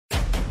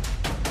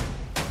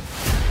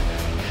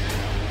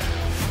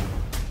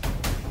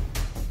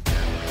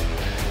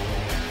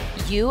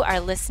You are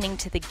listening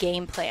to The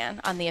Game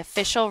Plan on the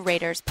official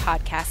Raiders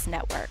Podcast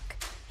Network.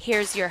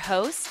 Here's your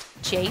host,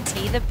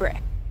 JT the Brick.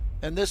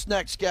 And this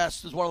next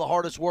guest is one of the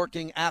hardest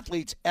working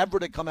athletes ever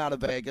to come out of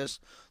Vegas,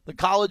 the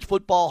College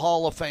Football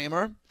Hall of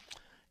Famer,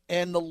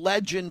 and the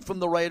legend from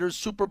the Raiders,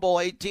 Super Bowl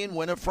 18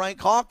 winner,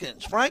 Frank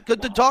Hawkins. Frank,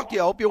 good to talk to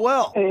you. I hope you're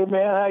well. Hey,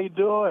 man, how you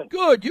doing?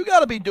 Good. You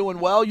got to be doing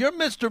well. You're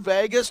Mr.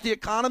 Vegas. The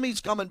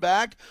economy's coming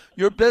back.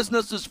 Your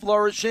business is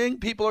flourishing.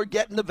 People are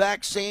getting the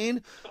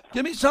vaccine.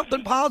 Give me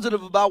something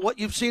positive about what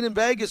you've seen in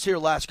Vegas here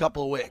last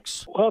couple of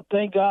weeks. Well,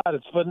 thank God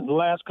it's for the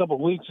last couple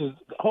of weeks is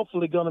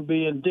hopefully going to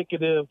be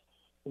indicative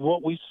of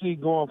what we see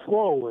going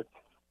forward.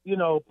 You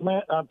know,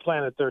 on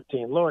Planet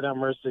 13, Lord have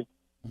mercy.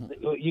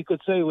 You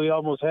could say we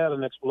almost had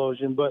an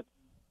explosion, but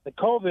the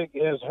COVID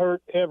has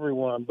hurt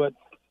everyone. But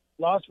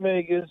Las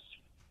Vegas,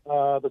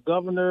 the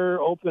governor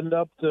opened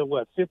up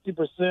to,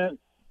 50%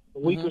 a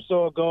week or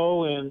so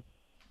ago. And,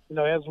 you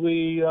know, as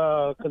we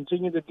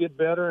continue to get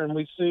better and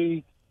we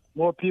see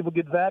more people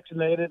get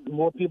vaccinated,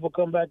 more people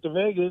come back to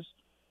Vegas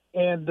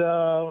and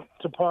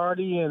to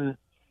party and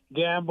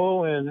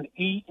gamble and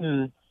eat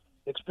and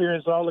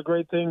experience all the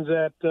great things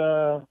that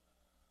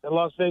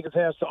Las Vegas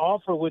has to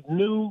offer with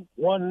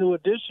one new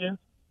addition,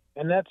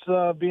 and that's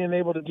being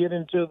able to get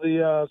into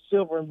the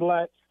silver and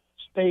black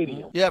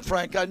stadium. Yeah,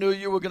 Frank, I knew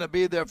you were going to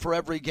be there for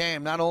every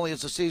game, not only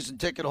as a season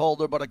ticket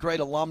holder, but a great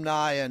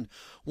alumni, and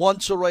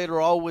once a Raider,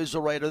 always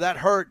a Raider. That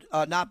hurt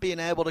not being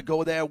able to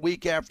go there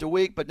week after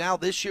week, but now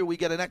this year we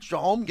get an extra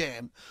home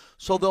game,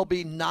 so there'll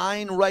be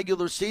 9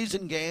 regular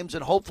season games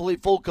and hopefully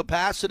full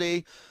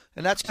capacity.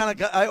 And that's kind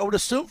of, I would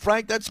assume,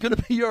 Frank, that's going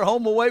to be your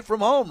home away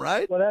from home,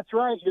 right? Well, that's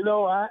right. You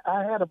know, I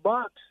had a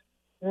box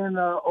in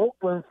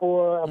Oakland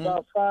for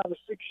about 5 or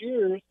 6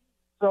 years,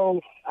 so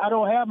I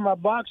don't have my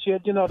box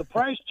yet. You know, the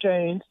price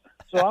changed,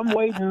 so I'm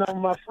waiting on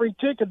my free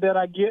ticket that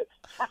I get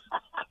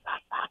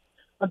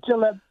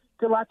until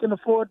I can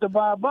afford to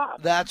buy a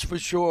box. That's for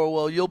sure.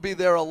 Well, you'll be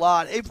there a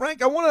lot. Hey,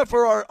 Frank, I want to,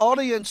 for our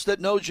audience that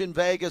knows you in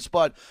Vegas,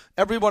 but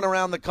everyone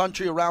around the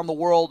country, around the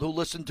world who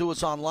listen to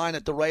us online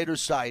at the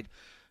Raiders site,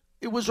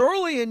 it was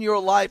early in your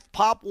life,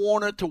 Pop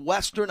Warner to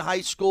Western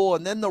High School,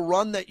 and then the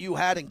run that you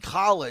had in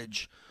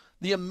college,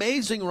 the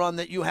amazing run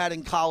that you had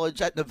in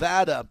college at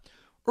Nevada.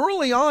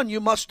 Early on, you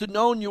must have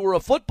known you were a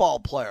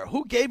football player.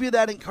 Who gave you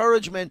that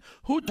encouragement?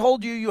 Who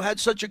told you you had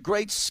such a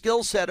great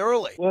skill set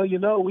early? Well, you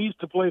know, we used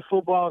to play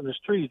football in the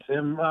streets,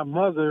 and my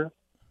mother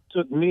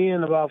took me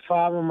and about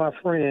 5 of my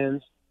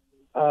friends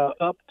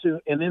up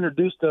to and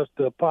introduced us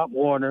to Pop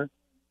Warner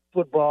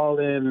football.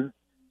 And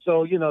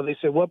so, you know, they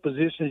said, what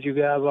positions you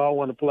guys all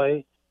want to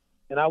play?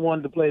 And I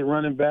wanted to play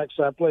running back,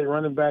 so I played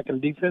running back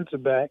and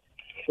defensive back.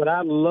 But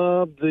I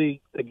loved the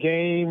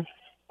game.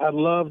 I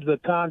loved the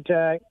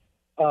contact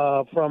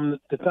from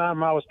the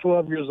time I was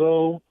 12 years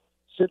old,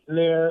 sitting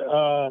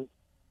there,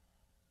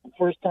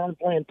 first time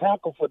playing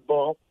tackle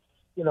football.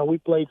 You know, we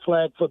played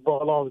flag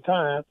football all the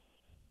time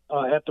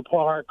at the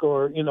park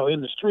or, you know,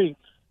 in the street.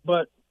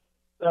 But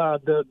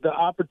the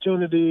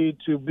opportunity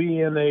to be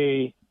in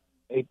a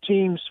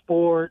team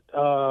sport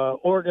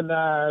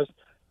organized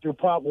through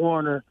Pop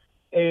Warner.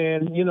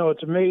 And, you know,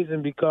 it's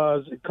amazing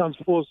because it comes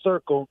full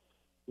circle.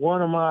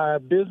 One of my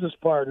business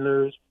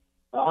partners,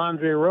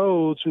 Andre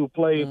Rhodes, who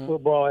played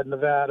football at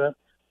Nevada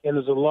and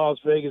is a Las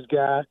Vegas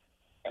guy,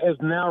 is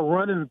now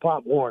running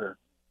Pop Warner.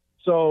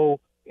 So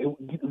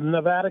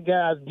Nevada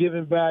guys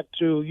giving back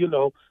to, you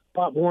know,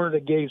 Pop Warner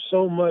that gave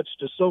so much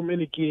to so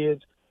many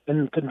kids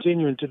and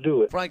continuing to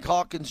do it. Frank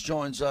Hawkins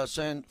joins us.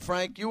 And,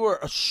 Frank, you were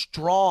a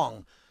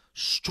strong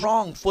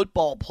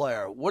football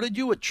player. What did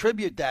you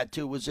attribute that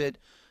to? Was it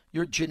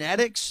your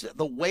genetics,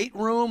 the weight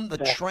room, the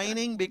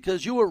training?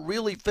 Because you were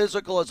really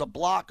physical as a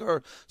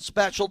blocker,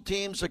 special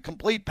teams, a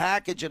complete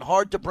package, and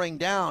hard to bring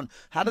down.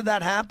 How did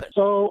that happen?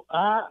 So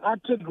I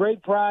took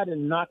great pride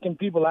in knocking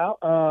people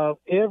out.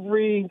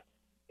 Every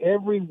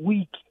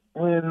week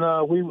when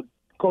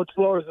Coach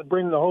Flores would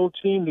bring the whole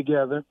team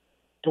together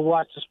to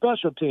watch the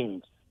special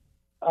teams.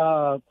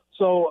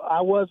 So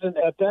I wasn't,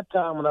 at that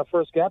time when I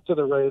first got to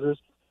the Raiders,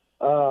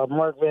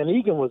 Mark Van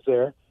Eegen was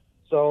there.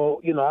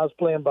 So, you know, I was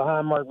playing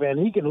behind Mark Van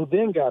Eegen, who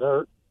then got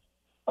hurt.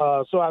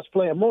 So I was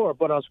playing more.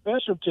 But on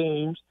special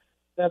teams,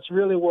 that's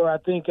really where I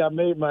think I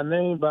made my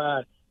name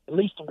by at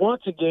least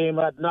once a game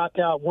I'd knock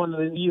out one of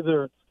the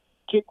either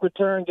kick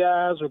return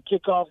guys or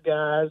kickoff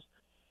guys.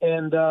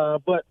 And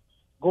but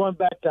going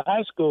back to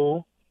high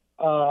school,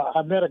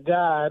 I met a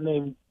guy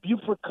named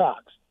Buford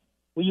Cox.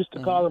 We used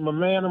to call him a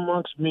man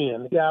amongst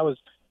men. The guy was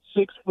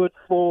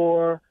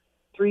 6'4",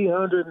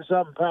 300 and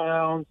something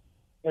pounds.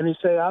 And he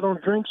said, I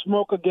don't drink,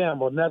 smoke, or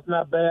gamble. And that's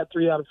not bad,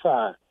 3 out of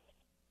 5.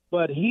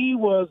 But he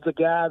was the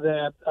guy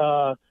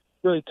that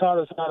really taught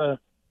us how to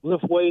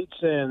lift weights.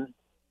 And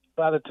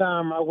by the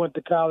time I went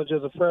to college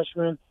as a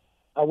freshman,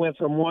 I went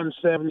from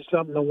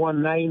 170-something to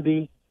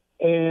 190.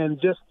 And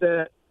just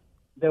that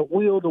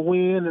will to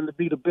win and to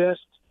be the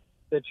best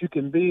that you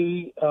can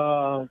be.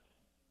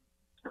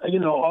 You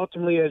know,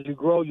 ultimately, as you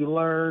grow, you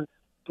learn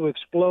to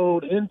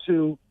explode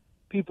into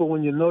people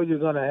when you know you're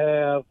going to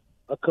have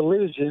a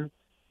collision.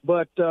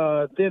 But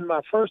then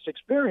my first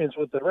experience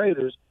with the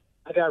Raiders,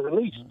 I got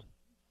released.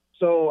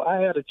 So I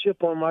had a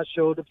chip on my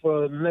shoulder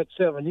for the next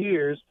 7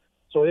 years.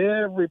 So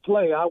every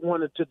play I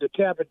wanted to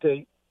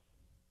decapitate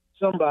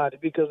somebody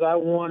because I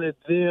wanted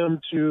them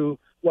to,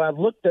 well, I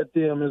looked at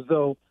them as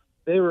though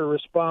they were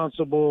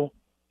responsible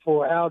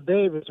for Al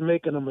Davis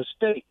making a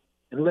mistake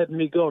and letting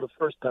me go the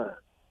first time.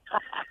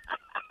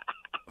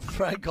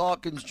 Frank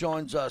Hawkins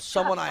joins us,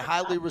 someone I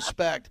highly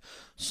respect,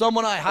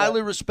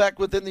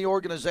 within the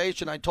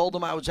organization. I told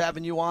him I was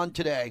having you on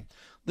today.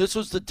 This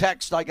was the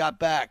text I got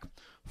back.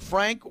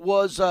 Frank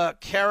was a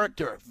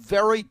character,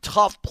 very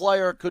tough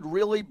player, could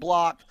really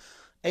block,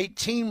 a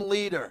team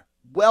leader,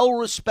 well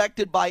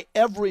respected by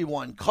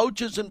everyone,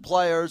 coaches and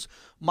players,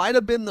 might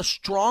have been the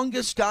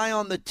strongest guy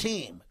on the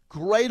team,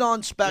 great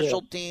on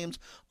special teams,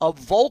 a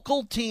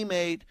vocal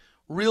teammate,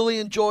 really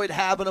enjoyed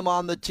having him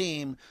on the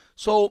team.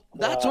 So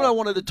that's what I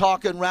wanted to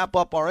talk and wrap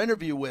up our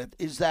interview with,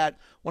 is that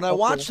when I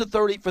watched the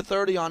 30 for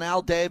 30 on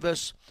Al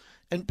Davis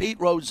and Pete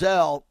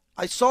Rozelle,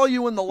 I saw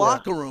you in the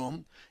locker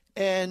room,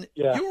 and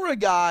you were a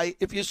guy,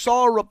 if you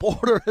saw a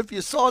reporter, if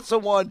you saw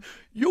someone,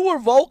 you were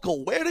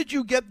vocal. Where did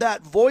you get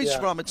that voice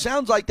from? It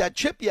sounds like that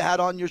chip you had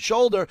on your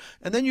shoulder,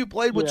 and then you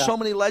played with so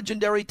many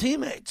legendary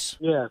teammates.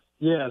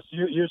 Yes,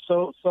 you're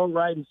so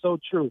right and so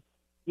true.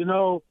 You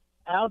know,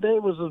 Al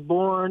Davis was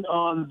born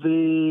on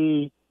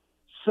the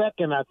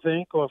 2nd, I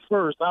think, or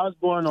 1st. I was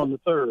born on the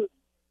 3rd.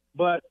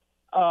 But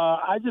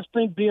I just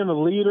think being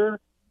a leader,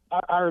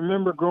 I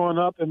remember growing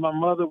up, and my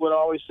mother would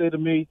always say to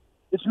me,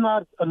 it's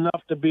not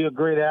enough to be a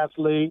great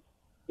athlete.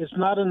 It's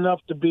not enough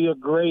to be a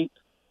great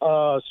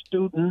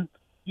student.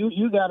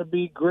 You got to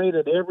be great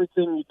at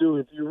everything you do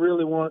if you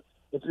really want,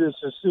 if you're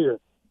sincere.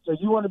 So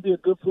you want to be a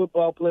good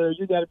football player,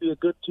 you got to be a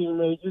good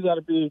teammate, you got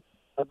to be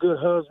a good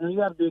husband, you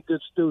got to be a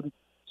good student.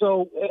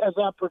 So as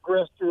I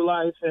progressed through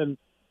life and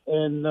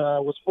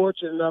was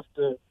fortunate enough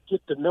to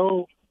get to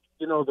know,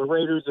 the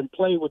Raiders and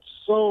play with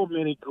so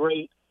many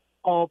great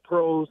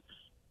all-pros,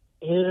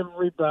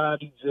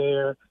 everybody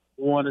there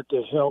wanted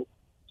to help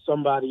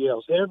somebody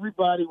else.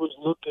 Everybody was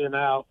looking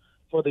out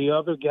for the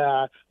other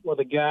guy or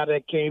the guy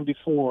that came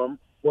before him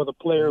or the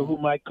player who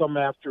might come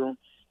after him.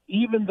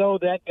 Even though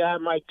that guy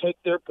might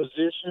take their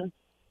position,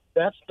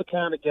 that's the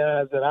kind of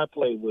guys that I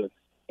play with.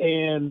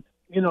 And,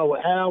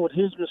 Al with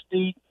his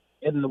mystique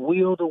and the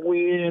will to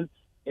win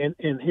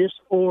and his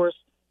force,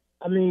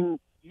 I mean,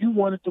 you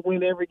wanted to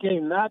win every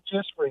game, not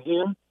just for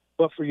him,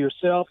 but for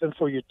yourself and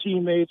for your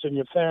teammates and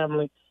your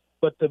family.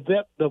 But the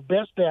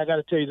best day, I got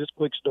to tell you this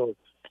quick story.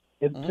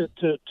 And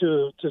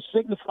to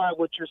signify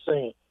what you're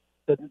saying,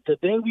 the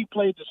day we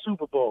played the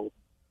Super Bowl,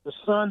 the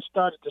sun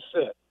started to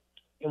set.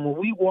 And when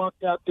we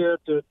walked out there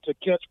to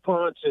catch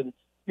punts and,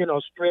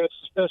 stretch,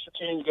 the special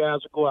team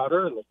guys would go out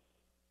early,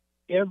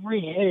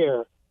 every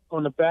hair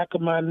on the back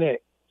of my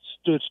neck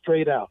stood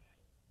straight out.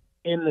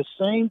 And the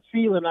same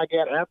feeling I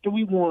got after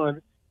we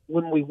won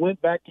when we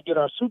went back to get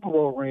our Super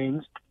Bowl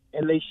rings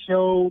and they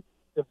showed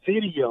the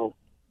video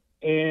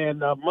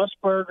and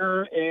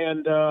Musburger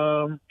and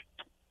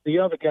the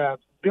other guy,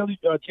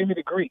 Jimmy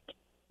the Greek.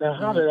 Now,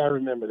 how did I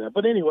remember that?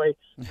 But anyway,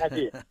 I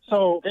did.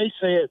 So they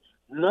said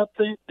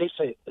nothing. They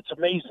say it's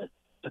amazing.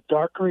 The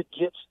darker it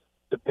gets,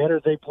 the better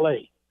they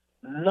play.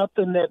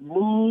 Nothing that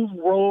moved,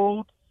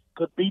 rolled,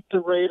 could beat the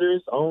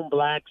Raiders on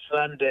Black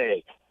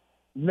Sunday.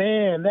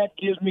 Man, that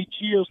gives me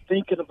chills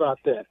thinking about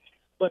that.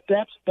 But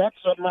that's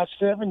my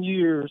 7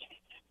 years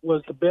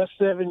was the best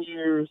 7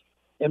 years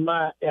in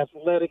my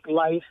athletic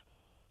life,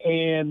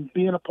 and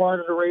being a part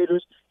of the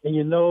Raiders. And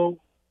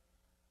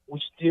we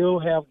still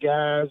have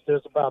guys.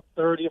 There's about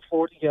 30 or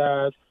 40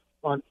 guys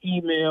on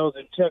emails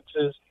and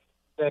texts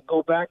that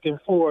go back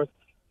and forth,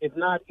 if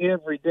not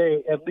every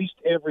day, at least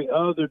every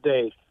other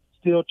day,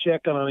 still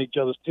checking on each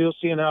other, still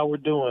seeing how we're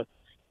doing.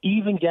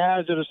 Even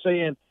guys that are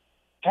saying,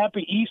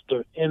 Happy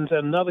Easter, and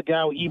another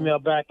guy will email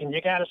back, and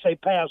you got to say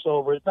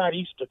Passover. It's not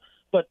Easter.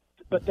 But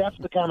that's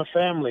the kind of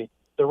family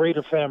the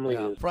Raider family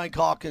is. Frank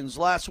Hawkins,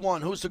 last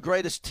one. Who's the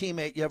greatest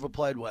teammate you ever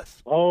played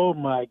with? Oh,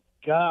 my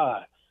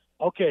God.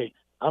 Okay,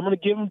 I'm going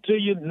to give them to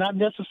you, not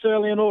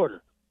necessarily in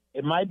order.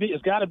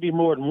 It's got to be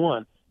more than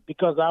one,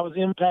 because I was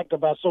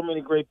impacted by so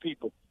many great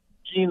people.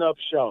 Gene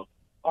Upshaw,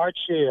 Art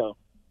Shell,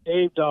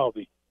 Dave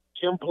Dalby,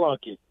 Jim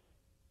Plunkett,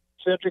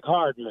 Cedric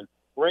Hardman,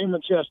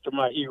 Raymond Chester,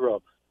 my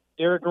hero,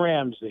 Derek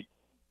Ramsey,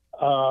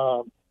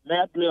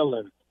 Matt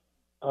Millen,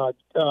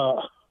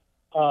 John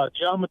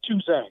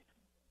Matuzak,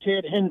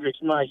 Ted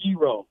Hendricks, my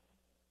hero,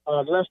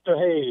 Lester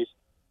Hayes,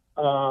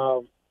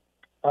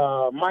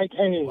 Mike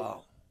Haynes,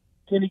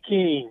 Kenny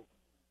King,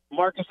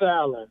 Marcus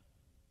Allen,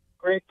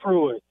 Greg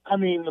Pruitt. I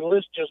mean, the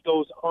list just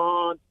goes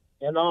on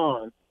and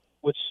on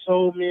with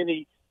so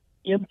many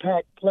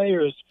impact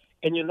players.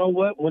 And you know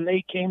what? When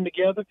they came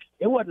together,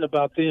 it wasn't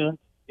about them.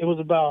 It was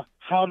about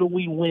how do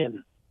we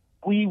win?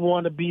 We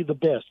want to be the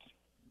best.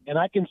 And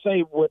I can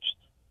say what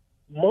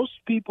most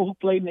people who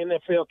played in the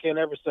NFL can't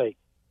ever say.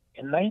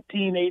 In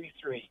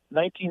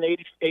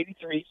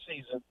 1983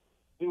 season,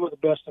 we were the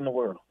best in the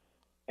world.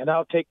 And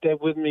I'll take that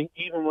with me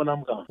even when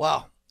I'm gone.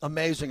 Wow.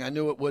 Amazing. I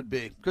knew it would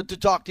be. Good to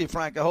talk to you,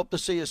 Frank. I hope to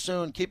see you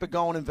soon. Keep it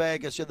going in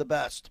Vegas. You're the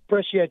best.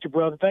 Appreciate you,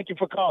 brother. Thank you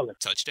for calling.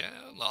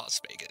 Touchdown, Las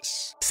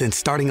Vegas. Since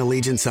starting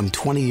Allegiant some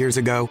 20 years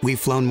ago,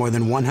 we've flown more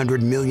than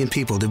 100 million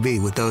people to be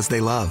with those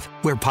they love.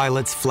 We're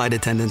pilots, flight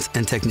attendants,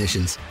 and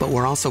technicians, but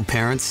we're also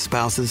parents,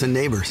 spouses, and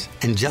neighbors.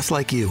 And just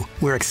like you,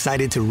 we're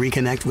excited to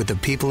reconnect with the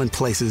people and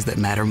places that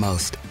matter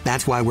most.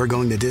 That's why we're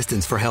going the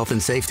distance for health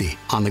and safety,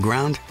 on the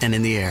ground and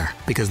in the air.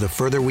 Because the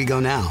further we go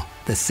now,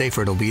 the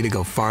safer it'll be to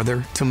go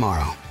farther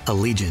tomorrow.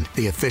 Allegiant,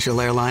 the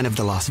official airline of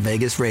the Las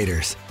Vegas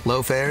Raiders.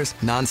 Low fares,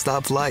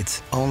 nonstop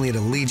flights, only at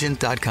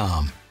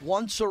Allegiant.com.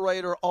 Once a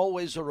Raider,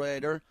 always a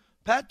Raider.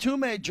 Pat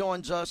Toomay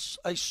joins us,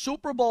 a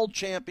Super Bowl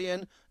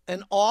champion,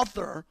 an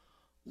author.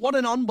 What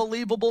an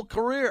unbelievable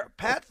career.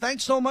 Pat,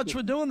 thanks so much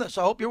for doing this.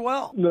 I hope you're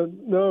well.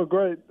 No,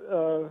 great.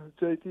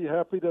 JT,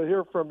 happy to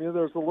hear from you.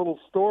 There's a little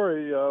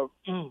story.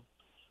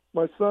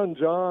 My son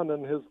John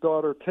and his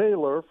daughter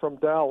Taylor from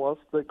Dallas,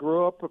 they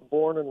grew up and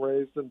born and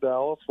raised in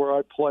Dallas, where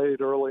I played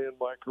early in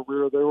my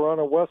career. They were on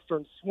a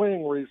Western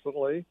swing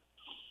recently,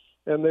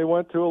 and they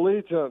went to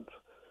Allegiant,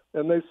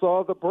 and they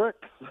saw the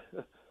bricks.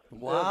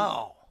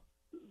 Wow.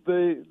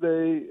 They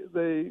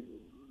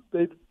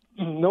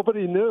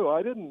nobody knew.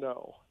 I didn't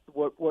know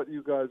what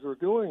you guys were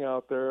doing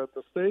out there at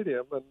the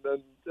stadium. And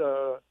then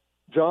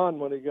John,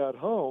 when he got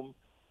home,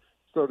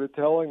 started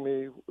telling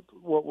me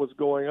what was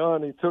going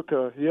on.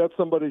 He had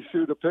somebody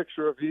shoot a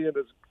picture of he and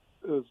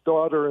his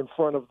daughter in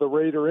front of the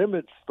Raider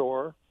Image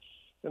store.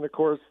 And of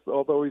course,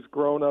 although he's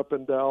grown up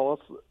in Dallas,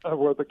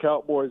 where the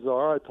Cowboys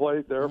are, I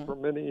played there for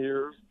many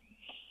years.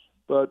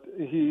 But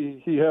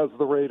he has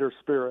the Raider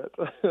spirit.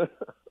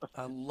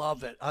 I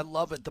love it. I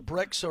love it. The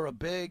bricks are a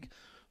big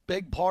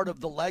part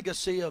of the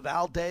legacy of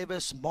Al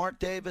Davis, Mark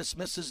Davis,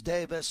 Mrs.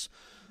 Davis.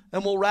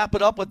 And we'll wrap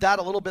it up with that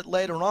a little bit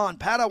later on.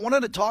 Pat, I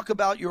wanted to talk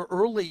about your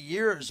early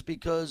years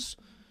because,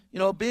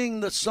 being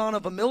the son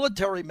of a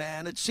military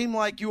man, it seemed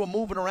like you were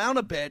moving around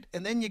a bit.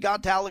 And then you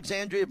got to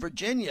Alexandria,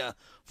 Virginia.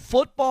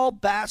 Football,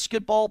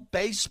 basketball,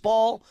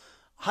 baseball,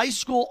 high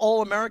school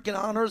All-American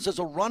honors as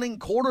a running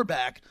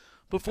quarterback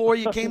before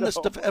you became this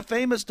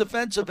famous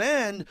defensive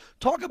end.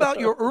 Talk about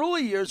your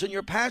early years and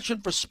your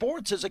passion for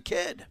sports as a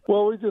kid.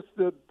 Well, we just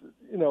did,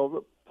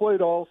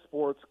 played all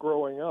sports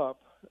growing up.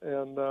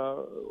 And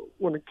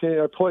when it came,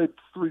 I played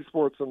 3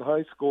 sports in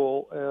high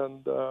school,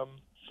 and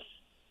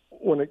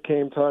when it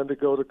came time to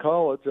go to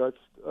college, I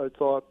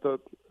thought that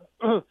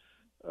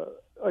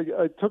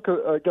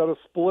I got a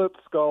split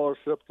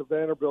scholarship to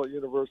Vanderbilt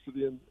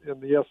University in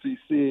the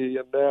SEC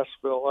in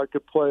Nashville. I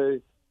could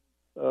play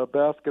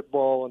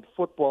basketball and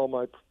football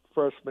my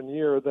freshman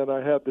year. Then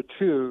I had to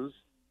choose,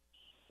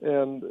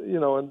 and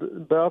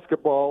in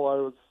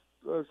basketball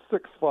I was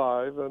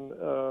 6'5"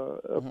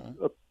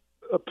 and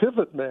a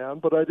pivot man,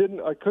 but I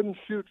couldn't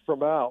shoot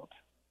from out.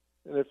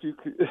 And if you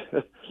could,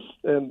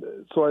 and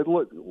so I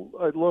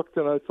looked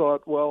and I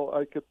thought, well,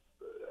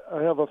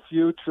 I have a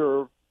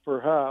future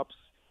perhaps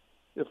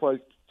if I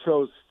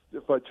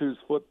choose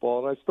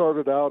football. And I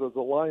started out as a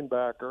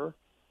linebacker.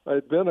 I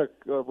had been a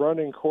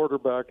running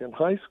quarterback in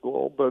high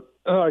school, but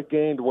I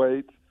gained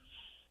weight,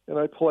 and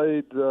I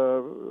played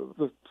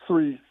the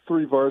three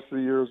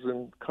varsity years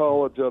in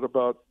college at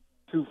about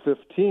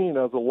 215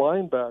 as a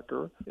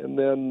linebacker. And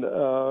then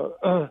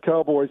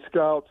Cowboy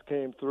Scouts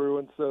came through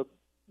and said,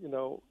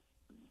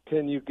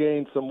 can you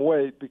gain some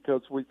weight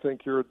because we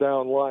think you're a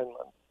down lineman.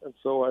 And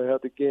so I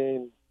had to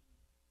gain,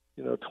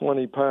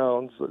 20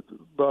 pounds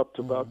up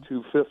to about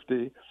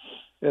 250.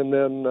 And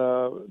then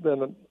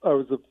I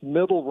was a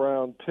middle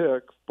round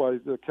pick by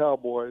the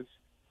Cowboys.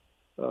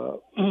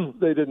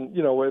 They didn't,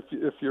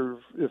 if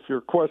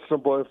you're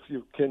questionable,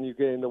 can you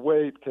gain the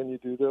weight, can you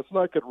do this? And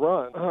I could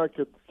run. I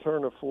could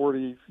turn a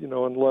 40, in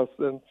less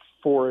than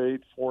 4.8,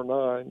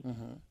 4.9.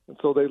 And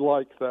so they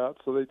liked that.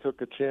 So they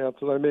took a chance,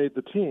 and I made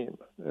the team.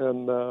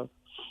 And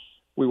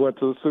we went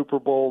to the Super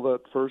Bowl that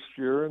first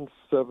year in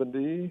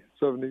 70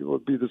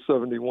 would be the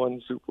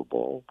 71 Super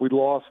Bowl. We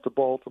lost to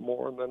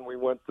Baltimore, and then we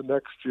went the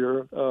next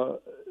year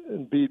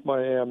and beat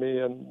Miami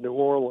and New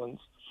Orleans.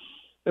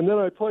 And then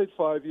I played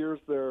 5 years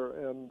there,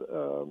 and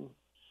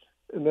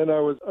then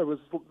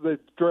they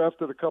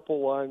drafted a couple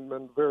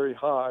linemen very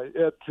high.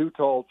 Ed Too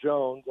Tall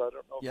Jones, I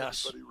don't know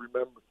if anybody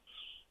remembers.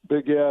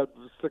 Big Ed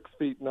was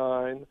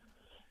 6'9",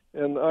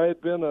 and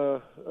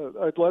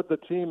I'd led the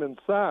team in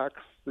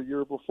sacks the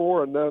year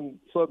before, and then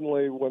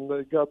suddenly when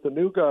they got the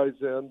new guys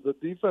in, the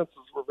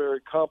defenses were very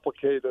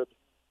complicated,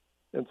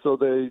 and so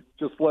they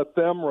just let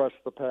them rush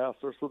the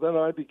passer. So then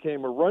I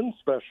became a run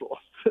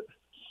specialist.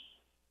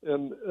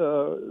 And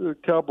the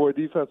Cowboy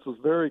defense was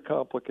very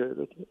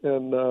complicated.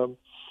 And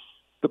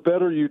the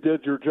better you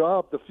did your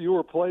job, the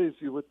fewer plays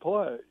you would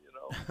play,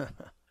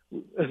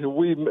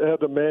 We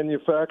had to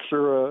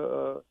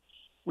manufacture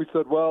we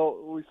said,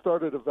 we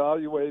started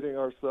evaluating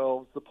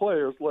ourselves, the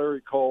players,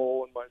 Larry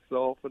Cole and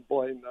myself and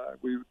Blaine Nye.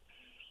 We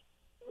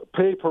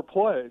pay per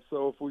play.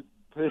 So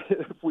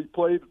if we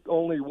played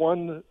only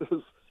one,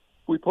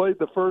 we played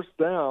the first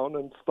down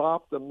and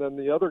stopped them, then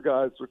the other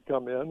guys would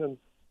come in and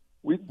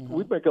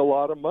we'd make a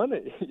lot of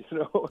money,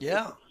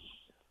 Yeah.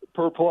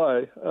 per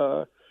play.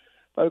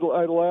 I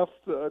left.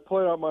 I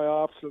played out my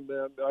option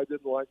then. I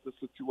didn't like the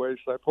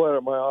situation. I played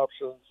out my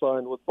option and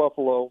signed with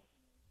Buffalo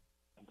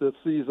this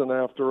season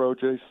after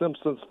O.J.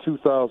 Simpson's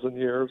 2,000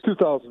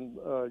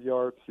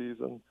 yard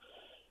season.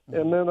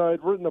 And then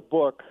I'd written a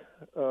book,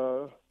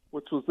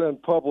 which was then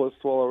published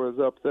while I was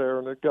up there,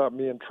 and it got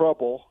me in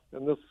trouble.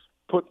 And this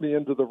put me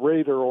into the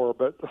Raider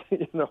orbit.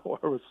 I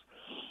was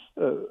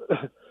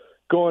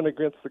going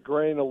against the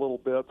grain a little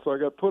bit. So I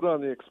got put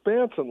on the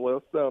expansion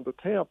list down to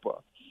Tampa.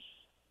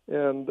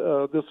 And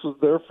this was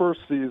their first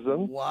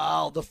season.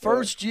 Wow, the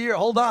first year.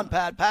 Hold on,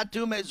 Pat. Pat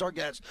Toomay our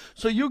guest.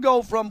 So you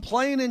go from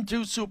playing in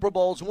 2 Super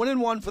Bowls, winning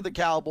 1 for the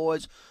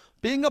Cowboys,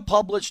 being a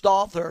published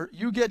author,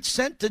 you get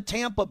sent to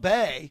Tampa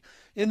Bay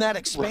in that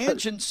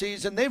expansion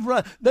season. They've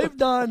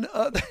done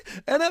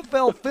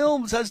NFL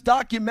Films has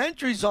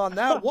documentaries on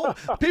that. Whoa,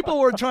 people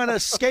were trying to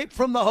escape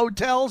from the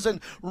hotels and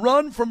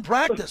run from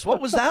practice.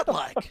 What was that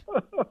like?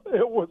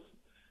 It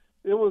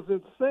was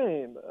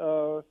insane.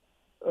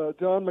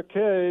 John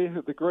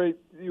McKay, the great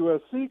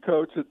USC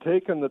coach, had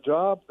taken the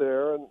job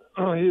there, and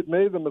he had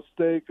made the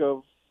mistake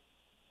of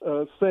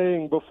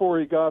saying before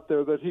he got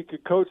there that he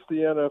could coach the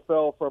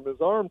NFL from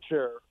his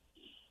armchair.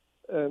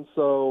 And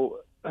so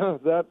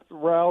that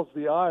roused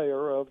the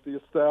ire of the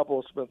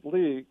establishment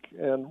league,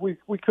 and we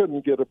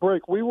couldn't get a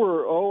break. We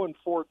were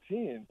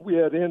 0-14. We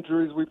had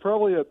injuries. We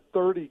probably had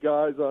 30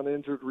 guys on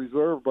injured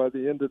reserve by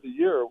the end of the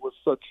year. It was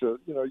such a,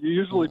 you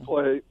usually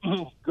play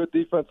good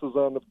defenses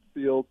on the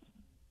field,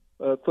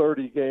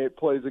 30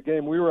 plays a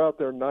game. We were out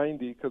there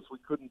 90 because we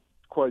couldn't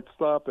quite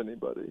stop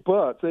anybody.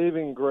 But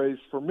saving grace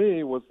for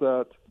me was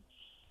that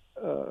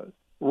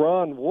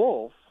Ron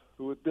Wolf,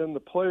 who had been the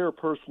player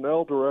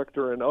personnel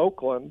director in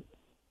Oakland,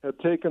 had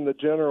taken the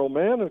general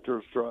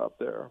manager's job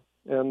there.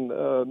 And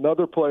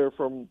another player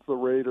from the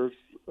Raiders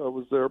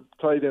was their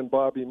tight end,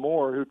 Bobby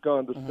Moore, who'd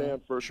gone to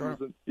Stanford. Sure.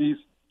 He was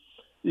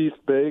an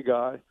East Bay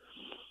guy.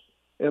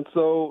 And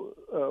so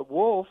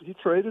Wolf, he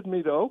traded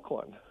me to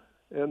Oakland.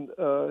 And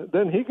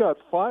then he got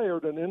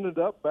fired and ended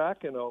up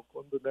back in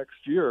Oakland the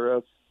next year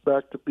as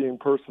back to being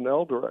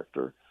personnel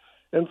director.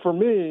 And for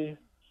me,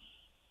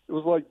 it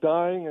was like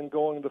dying and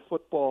going to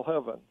football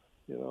heaven.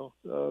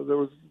 There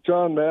was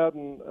John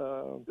Madden.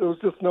 There was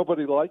just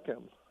nobody like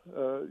him.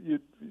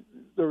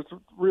 There was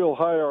real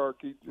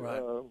hierarchy.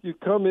 Right. You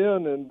come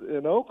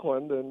in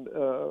Oakland, and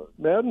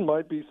Madden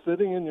might be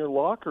sitting in your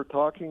locker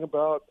talking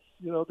about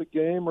the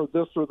game or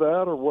this or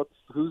that or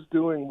who's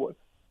doing what.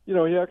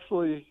 He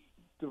actually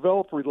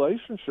developed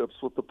relationships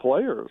with the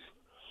players,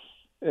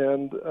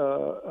 and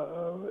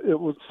it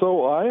was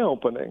so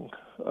eye-opening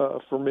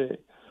for me.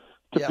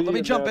 Let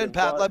me jump in,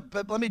 Pat.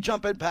 Let me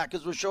jump in, Pat,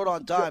 because we're short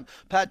on time.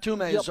 Yep. Pat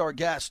Toomay is our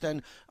guest,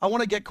 and I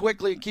want to get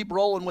quickly and keep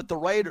rolling with the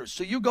Raiders.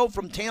 So you go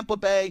from Tampa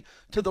Bay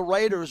to the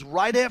Raiders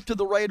right after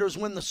the Raiders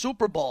win the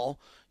Super Bowl.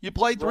 You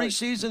played 3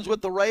 seasons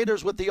with the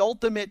Raiders with the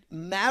ultimate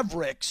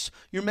Mavericks.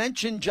 You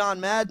mentioned John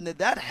Madden. Did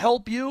that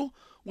help you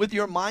with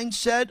your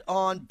mindset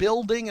on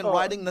building and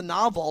writing the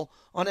novel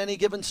on Any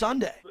Given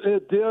Sunday?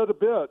 It did a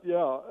bit,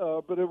 yeah.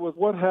 But it was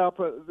what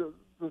happened.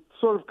 The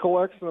sort of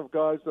collection of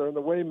guys there and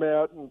the way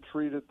Madden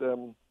treated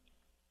them,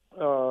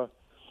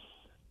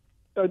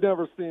 I'd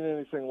never seen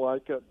anything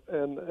like it,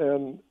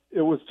 and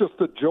it was just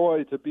a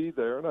joy to be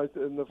there.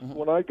 And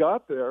when I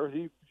got there,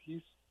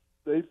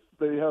 they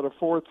had a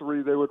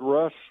 4-3. They would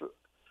rush.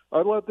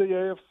 I led the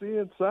AFC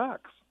in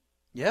sacks.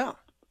 Yeah,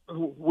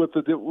 with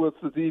the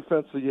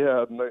defense he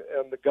had and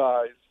the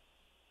guys,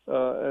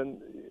 and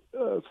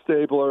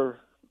Stabler,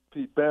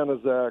 Pete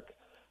Banaszak,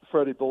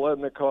 Freddie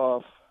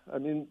Biletnikoff. I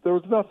mean, there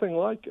was nothing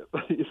like it.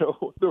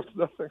 There was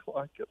nothing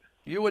like it.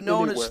 You were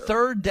known as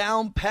Third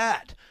Down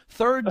Pat.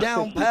 Third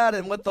Down Pat,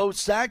 and with those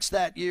sacks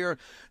that year,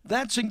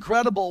 that's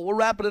incredible. We're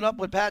wrapping it up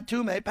with Pat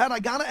Toomay. Pat, I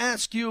got to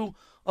ask you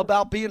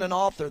about being an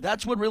author.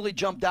 That's what really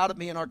jumped out at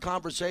me in our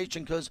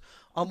conversation, because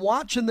I'm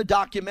watching the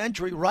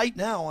documentary right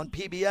now on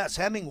PBS,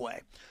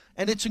 Hemingway.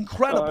 And it's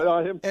incredible.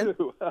 I am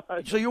too.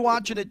 So you're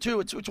watching it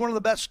too. It's one of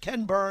the best,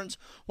 Ken Burns,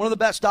 one of the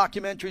best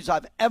documentaries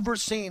I've ever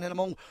seen, and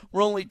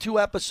we're only 2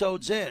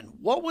 episodes in.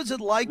 What was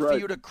it like for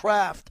you to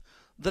craft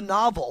the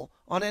novel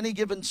on Any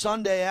Given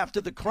Sunday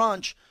after the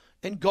crunch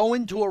and go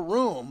into a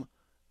room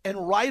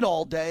and write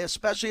all day,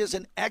 especially as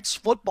an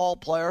ex-football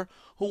player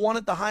who won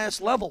at the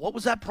highest level? What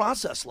was that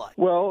process like?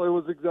 Well, it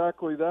was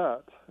exactly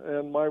that.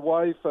 And my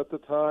wife at the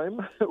time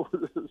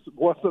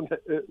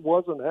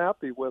wasn't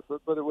happy with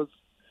it, but it was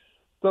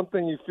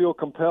something you feel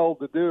compelled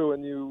to do,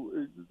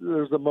 and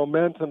there's a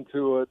momentum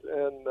to it,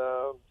 and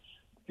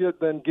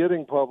then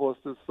getting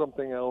published is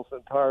something else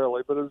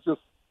entirely. But it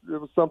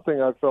was something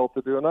I felt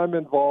to do, and I'm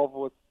involved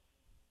with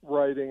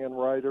writing and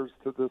writers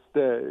to this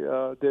day.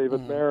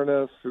 David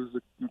Marinus, who's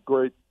a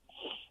great,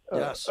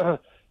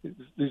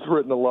 he's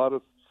written a lot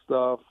of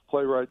stuff.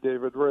 Playwright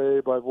David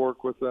Rabe, I've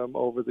worked with them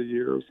over the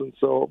years, and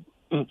so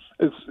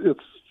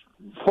it's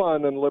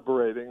fun and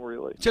liberating,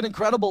 really. It's an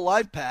incredible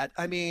life, Pat.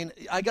 I mean,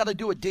 I got to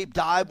do a deep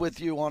dive with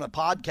you on a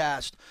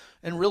podcast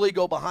and really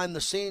go behind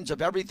the scenes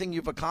of everything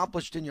you've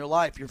accomplished in your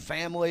life, your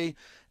family,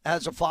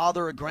 as a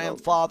father, a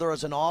grandfather,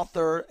 as an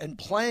author, and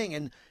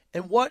playing.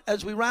 And what,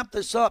 as we wrap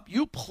this up,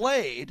 you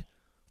played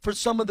for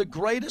some of the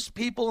greatest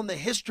people in the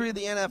history of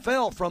the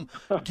NFL, from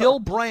Gil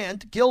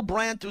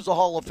Brandt, who's a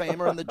Hall of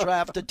Famer in the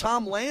draft, to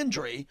Tom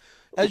Landry,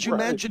 as you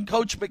mentioned,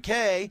 Coach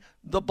McKay,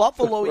 the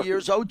Buffalo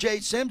years, O.J.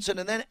 Simpson,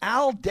 and then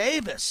Al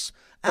Davis.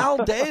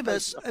 Al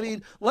Davis, I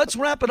mean, let's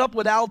wrap it up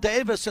with Al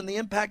Davis and the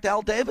impact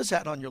Al Davis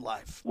had on your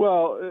life.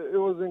 Well, it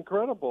was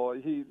incredible.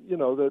 I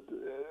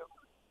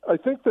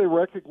think they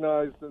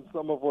recognized in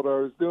some of what I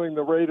was doing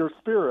the Raider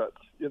spirit,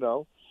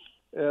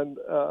 and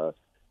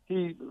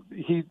he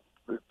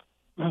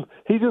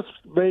just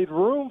made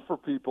room for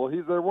people.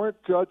 They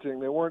weren't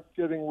judging. They weren't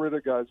getting rid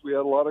of guys. We had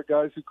a lot of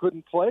guys who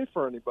couldn't play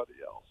for anybody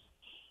else,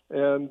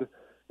 and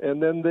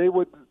then they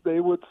would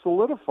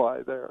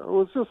solidify there. It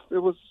was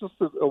just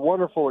a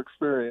wonderful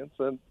experience,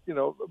 and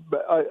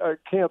I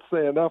can't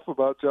say enough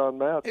about John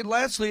Madden. Hey,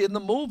 lastly, in the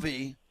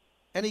movie,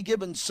 Any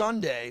Given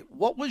Sunday,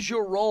 what was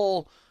your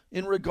role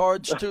in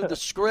regards to the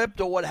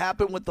script or what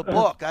happened with the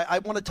book? I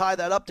want to tie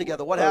that up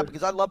together. What happened?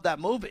 Because I love that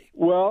movie.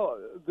 Well,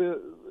 the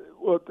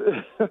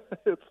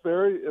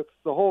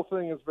whole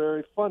thing is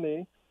very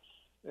funny,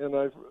 and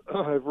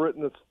I've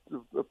written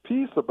a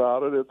piece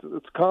about it.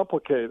 It's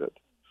complicated.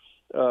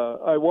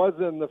 I was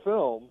in the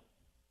film,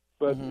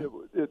 but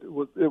it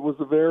was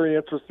a very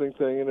interesting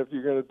thing. And if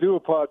you're going to do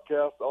a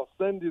podcast, I'll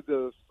send you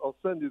the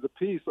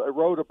piece I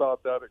wrote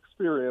about that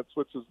experience,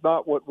 which is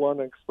not what one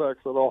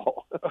expects at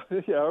all.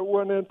 Yeah, it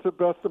went into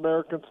Best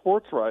American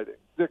Sports Writing.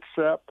 Dick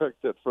Schaap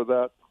picked it for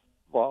that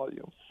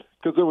volume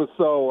because it was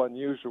so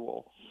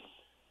unusual.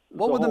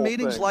 What were the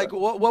meetings like?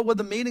 What were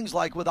the meetings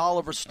like with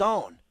Oliver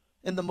Stone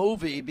in the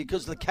movie?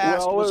 Because the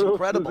cast was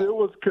incredible. It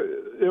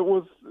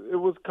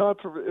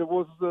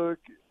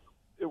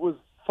was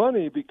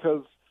funny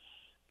because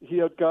he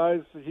had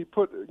guys. He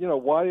put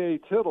Y.A.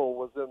 Tittle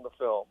was in the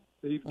film.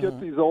 He'd get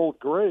these old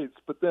greats,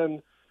 but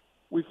then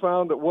we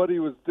found that what he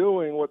was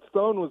doing, what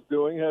Stone was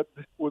doing,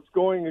 was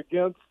going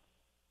against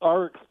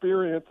our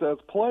experience as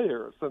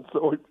players, and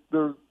so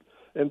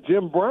and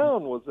Jim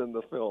Brown was in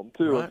the film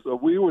too. Right. And so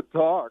we would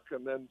talk,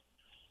 and then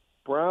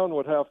Brown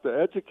would have to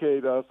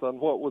educate us on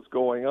what was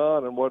going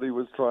on and what he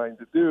was trying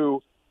to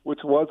do,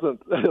 which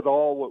wasn't at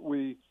all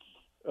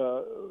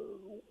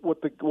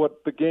what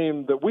the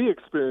game that we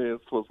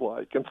experienced was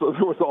like. And so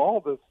there was all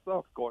this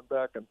stuff going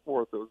back and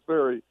forth. It was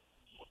very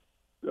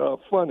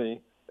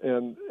funny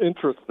and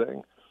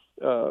interesting,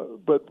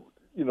 but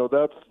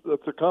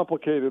that's a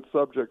complicated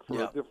subject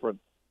for a different.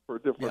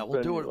 Yeah,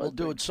 we'll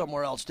do it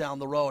somewhere else down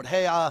the road.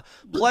 Hey,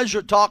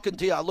 pleasure talking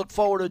to you. I look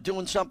forward to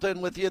doing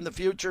something with you in the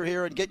future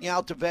here and getting you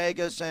out to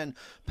Vegas. And,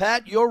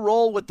 Pat, your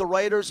role with the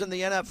Raiders in the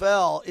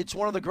NFL, it's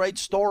one of the great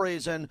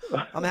stories, and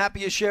I'm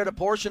happy you shared a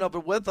portion of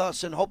it with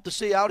us and hope to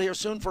see you out here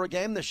soon for a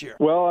game this year.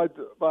 Well, I'd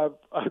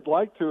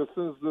like to as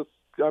soon as this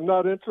 – I'm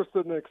not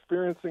interested in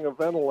experiencing a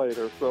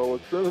ventilator, so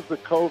as soon as the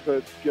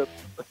COVID gets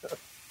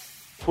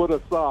put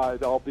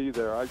aside, I'll be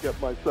there. I get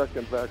my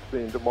second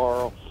vaccine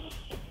tomorrow.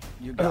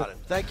 You got it.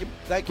 Thank you,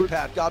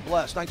 Pat. God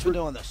bless. Thanks for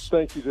doing this.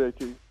 Thank you,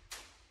 JT.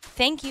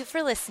 Thank you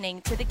for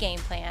listening to The Game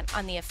Plan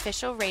on the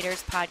official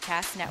Raiders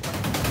Podcast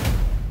Network.